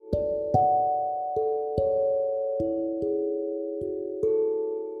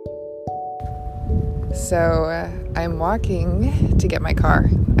So I'm walking to get my car.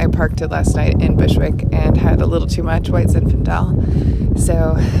 I parked it last night in Bushwick and had a little too much White Zinfandel,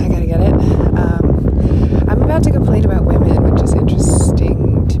 so I gotta get it. I'm about to complain about women, which is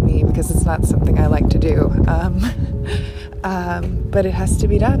interesting to me because it's not something I like to do. But it has to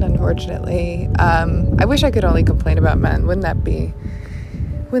be done, unfortunately. I wish I could only complain about men. Wouldn't that be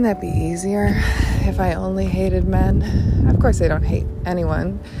easier if I only hated men? Of course I don't hate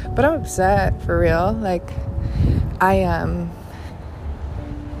anyone, but I'm upset for real. Like,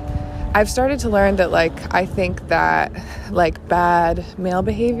 I've started to learn that, like, I think that, like, bad male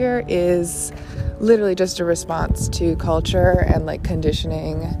behavior is literally just a response to culture and, like,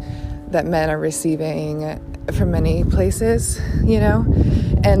 conditioning that men are receiving from many places, you know?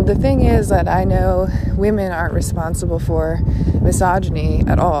 And the thing is that I know women aren't responsible for misogyny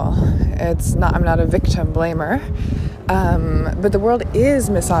at all. I'm not a victim blamer. But the world is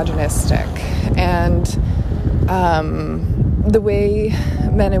misogynistic, and the way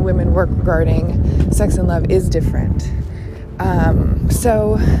men and women work regarding sex and love is different.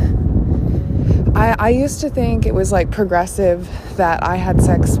 So I used to think it was, like, progressive that I had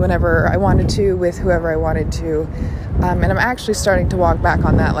sex whenever I wanted to with whoever I wanted to. And I'm actually starting to walk back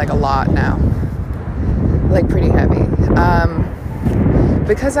on that, like, a lot now. Like, pretty heavy.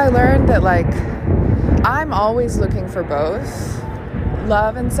 Because I learned that, like, I'm always looking for both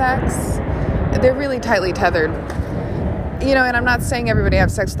love and sex. They're really tightly tethered. You know, and I'm not saying everybody I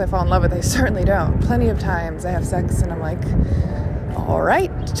have sex with I fall in love with. I certainly don't. Plenty of times I have sex and I'm like, all right,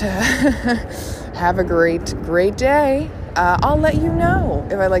 have a great day. I'll let you know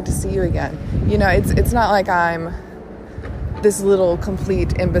if I'd like to see you again. You know, it's not like I'm this little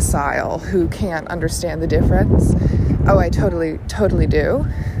complete imbecile who can't understand the difference. Oh, I totally do.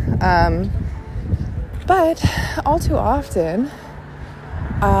 But all too often,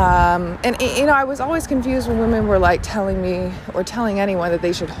 and you know, I was always confused when women were, like, telling me or telling anyone that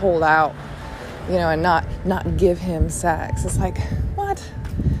they should hold out, you know, and not give him sex. It's like, what?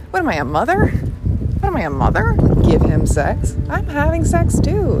 What am I, a mother? What am I, a mother? Give him sex? I'm having sex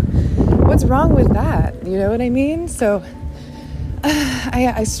too. What's wrong with that? You know what I mean? So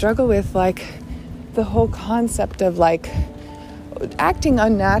I struggle with, like, the whole concept of, like, acting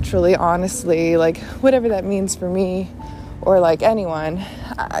unnaturally, honestly, like, whatever that means for me or, like, anyone.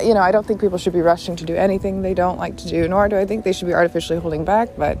 You know, I don't think people should be rushing to do anything they don't like to do, nor do I think they should be artificially holding back.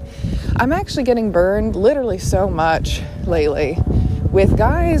 But I'm actually getting burned literally so much lately with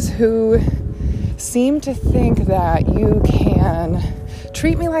guys who seem to think that you can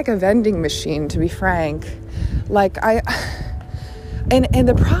treat me like a vending machine, to be frank. Like, And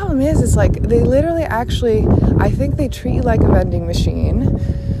the problem is like, they literally actually, I think they treat you like a vending machine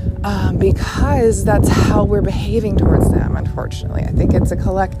because that's how we're behaving towards them, unfortunately. I think it's a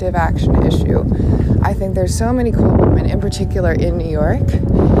collective action issue. I think there's so many cool women, in particular in New York,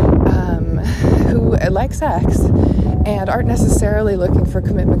 who like sex and aren't necessarily looking for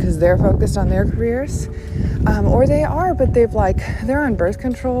commitment because they're focused on their careers. Or they are, but they're on birth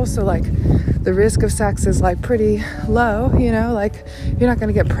control, so, like, the risk of sex is, like, pretty low, you know, like, you're not going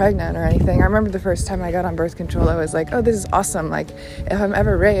to get pregnant or anything. I remember the first time I got on birth control, I was like, oh, this is awesome. Like, if I'm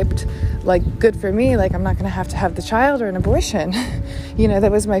ever raped, like, good for me. Like, I'm not going to have the child or an abortion. You know,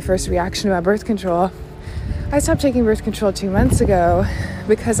 that was my first reaction about birth control. I stopped taking birth control 2 months ago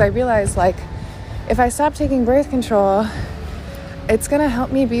because I realized, like, if I stop taking birth control, it's going to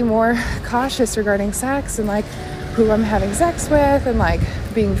help me be more cautious regarding sex and, like, who I'm having sex with, and, like,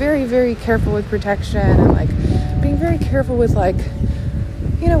 being very, very careful with protection, and, like, being very careful with, like,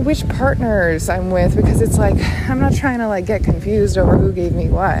 you know, which partners I'm with, because it's like, I'm not trying to, like, get confused over who gave me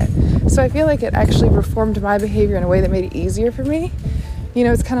what. So I feel like it actually reformed my behavior in a way that made it easier for me. You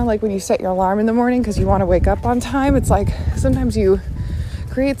know, it's kind of like when you set your alarm in the morning because you want to wake up on time. It's like sometimes you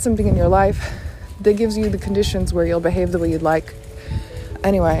create something in your life that gives you the conditions where you'll behave the way you'd like.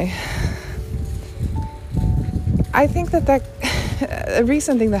 Anyway, I think that a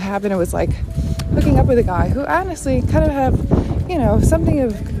recent thing that happened, it was, like, hooking up with a guy who honestly kind of have, you know, something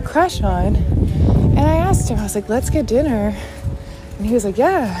of a crush on. And I asked him, I was like, let's get dinner. And he was like,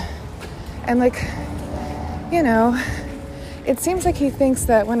 yeah. And, like, you know, it seems like he thinks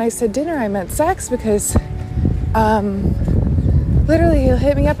that when I said dinner, I meant sex, because literally he'll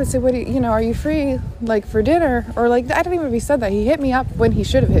hit me up and say, what do you know, are you free, like, for dinner? Or, like, I don't even know if he said that. He hit me up when he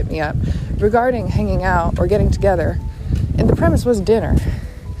should have hit me up regarding hanging out or getting together. And the premise was dinner.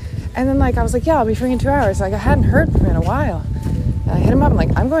 And then, like, I was like, yeah, I'll be free in 2 hours. Like, I hadn't heard from him in a while. And I hit him up. I'm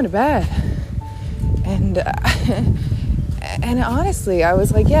like, I'm going to bed. And and honestly, I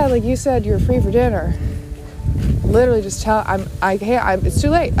was like, yeah, like you said, you're free for dinner. literally just tell, it's too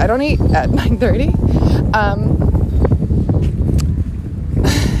late. I don't eat at 9:30.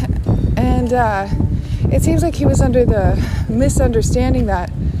 And it seems like he was under the misunderstanding that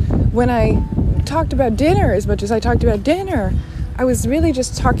when I talked about dinner as much as I talked about dinner, I was really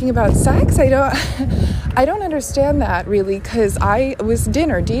just talking about sex. I don't understand that really, because I was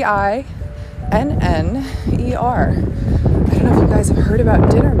dinner, DINNER. I don't know if you guys have heard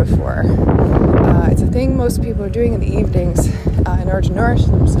about dinner before. It's a thing most people are doing in the evenings in order to nourish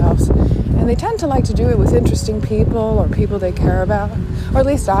themselves. And they tend to like to do it with interesting people or people they care about. Or at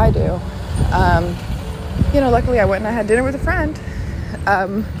least I do. Luckily I went and I had dinner with a friend.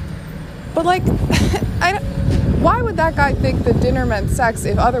 But like, why would that guy think that dinner meant sex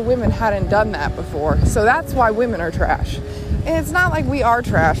if other women hadn't done that before? So that's why women are trash. And it's not like we are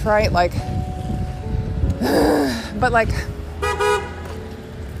trash, right? Like, but like,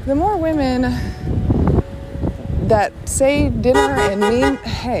 the more women that say dinner and mean,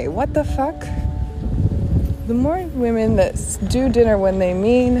 hey, what the fuck? The more women that do dinner when they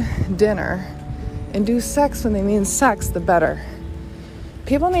mean dinner and do sex when they mean sex, the better.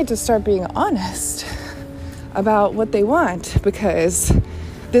 People need to start being honest about what they want, because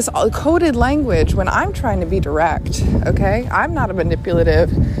this coded language, when I'm trying to be direct, okay? I'm not a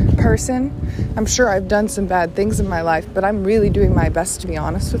manipulative person. I'm sure I've done some bad things in my life, but I'm really doing my best to be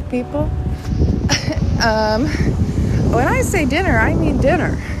honest with people. When I say dinner, I mean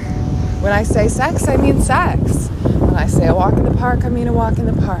dinner. When I say sex, I mean sex. When I say a walk in the park, I mean a walk in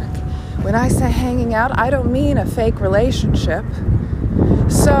the park. When I say hanging out, I don't mean a fake relationship.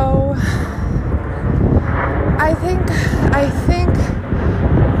 So I think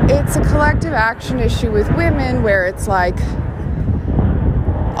it's a collective action issue with women, where it's like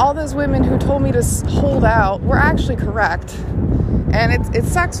all those women who told me to hold out were actually correct. And it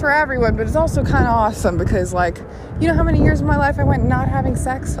sucks for everyone, but it's also kind of awesome because, like, you know how many years of my life I went not having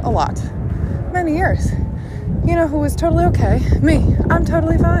sex? A lot. Many years. You know who was totally okay? Me. I'm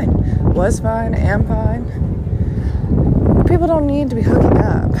totally fine. Was fine. Am fine. People don't need to be hooking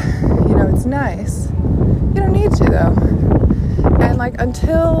up. You know, it's nice. You don't need to, though. And, like,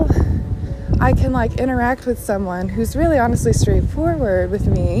 until I can, like, interact with someone who's really honestly straightforward with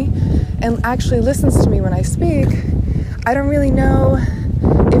me and actually listens to me when I speak, I don't really know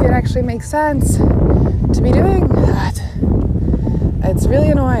if it actually makes sense to be doing that. It's really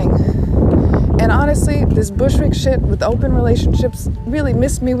annoying. And honestly, this Bushwick shit with open relationships really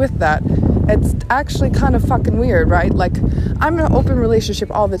missed me with that. It's actually kind of fucking weird, right? Like, I'm in an open relationship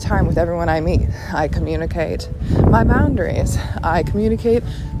all the time with everyone I meet. I communicate my boundaries. I communicate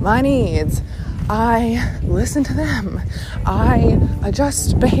my needs. I listen to them. I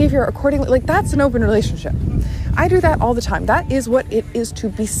adjust behavior accordingly. Like, that's an open relationship. I do that all the time. That is what it is to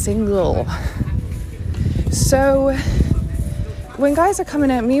be single. So when guys are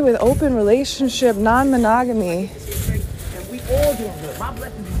coming at me with open relationship, non-monogamy,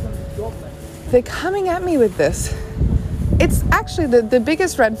 they're coming at me with this. It's actually the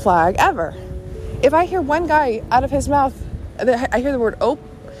biggest red flag ever. If I hear one guy out of his mouth, I hear the word open,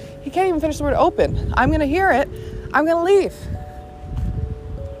 he can't even finish the word open. I'm going to hear it. I'm going to leave.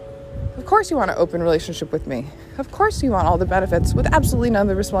 Of course you want an open relationship with me. Of course you want all the benefits with absolutely none of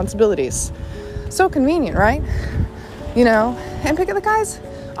the responsibilities. So convenient, right? You know, and the guys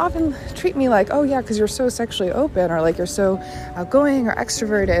often treat me like, oh yeah, because you're so sexually open, or like you're so outgoing or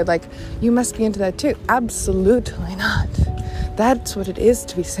extroverted, like you must be into that too. Absolutely not. That's what it is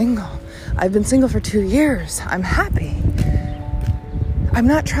to be single. I've been single for 2 years. I'm happy. I'm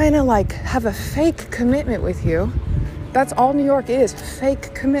not trying to like have a fake commitment with you. That's all New York is,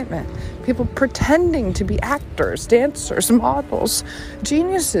 fake commitment. People pretending to be actors, dancers, models,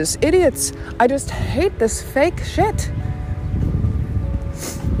 geniuses, idiots. I just hate this fake shit.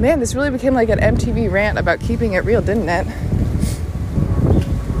 Man, this really became like an MTV rant about keeping it real, didn't it?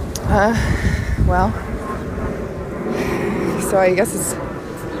 Well, so I guess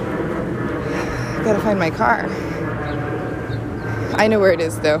I gotta find my car. I know where it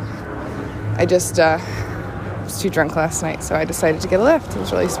is, though. I just was too drunk last night, so I decided to get a Lyft. It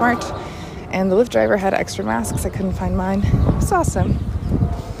was really smart. And the Lyft driver had extra masks. I couldn't find mine. It was awesome.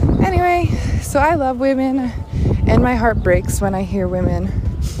 Anyway, so I love women, and my heart breaks when I hear women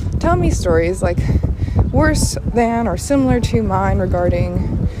tell me stories like worse than or similar to mine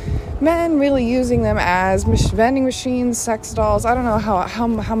regarding men really using them as vending machines, sex dolls. I don't know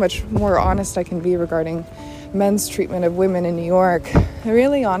how much more honest I can be regarding men's treatment of women in New York.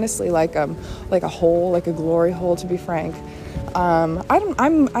 Really, honestly, like a hole, like a glory hole, to be frank.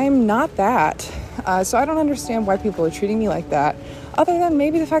 I'm not that. So I don't understand why people are treating me like that, other than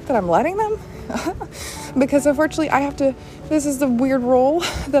maybe the fact that I'm letting them. Because unfortunately this is the weird role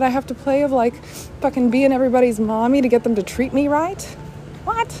that I have to play of like fucking being everybody's mommy to get them to treat me right.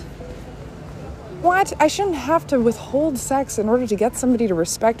 What? I shouldn't have to withhold sex in order to get somebody to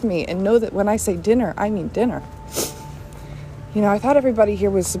respect me and know that when I say dinner, I mean dinner. You know, I thought everybody here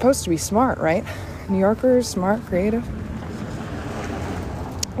was supposed to be smart, right? New Yorkers, smart, creative.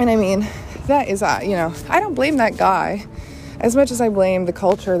 And I mean, that is, I don't blame that guy as much as I blame the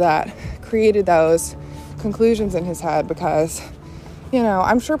culture that created those conclusions in his head, because,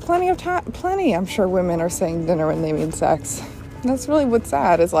 I'm sure I'm sure women are saying dinner when they mean sex. And that's really what's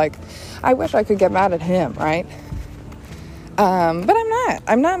sad, is like, I wish I could get mad at him, right? But I'm not.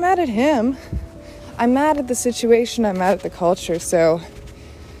 I'm not mad at him. I'm mad at the situation. I'm mad at the culture. So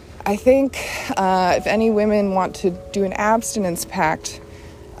I think if any women want to do an abstinence pact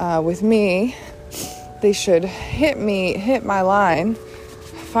with me, they should hit my line,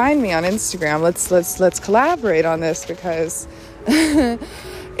 find me on Instagram. Let's collaborate on this, because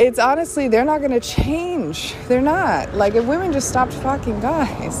it's honestly, they're not going to change. They're not. Like, if women just stopped fucking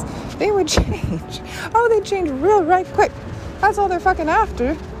guys, they would change. Oh, they'd change real right quick. That's all they're fucking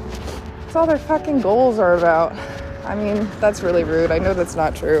after. That's all their fucking goals are about. I mean, that's really rude. I know that's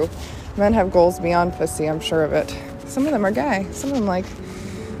not true. Men have goals beyond pussy, I'm sure of it. Some of them are gay. Some of them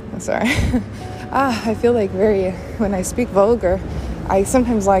I'm sorry. I feel like when I speak vulgar, I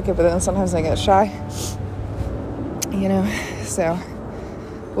sometimes like it, but then sometimes I get shy. So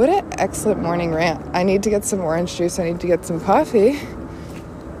what an excellent morning rant. I need to get some orange juice. I need to get some coffee.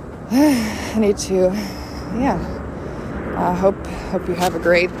 I need to, hope you have a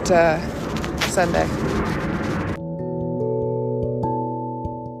great Sunday.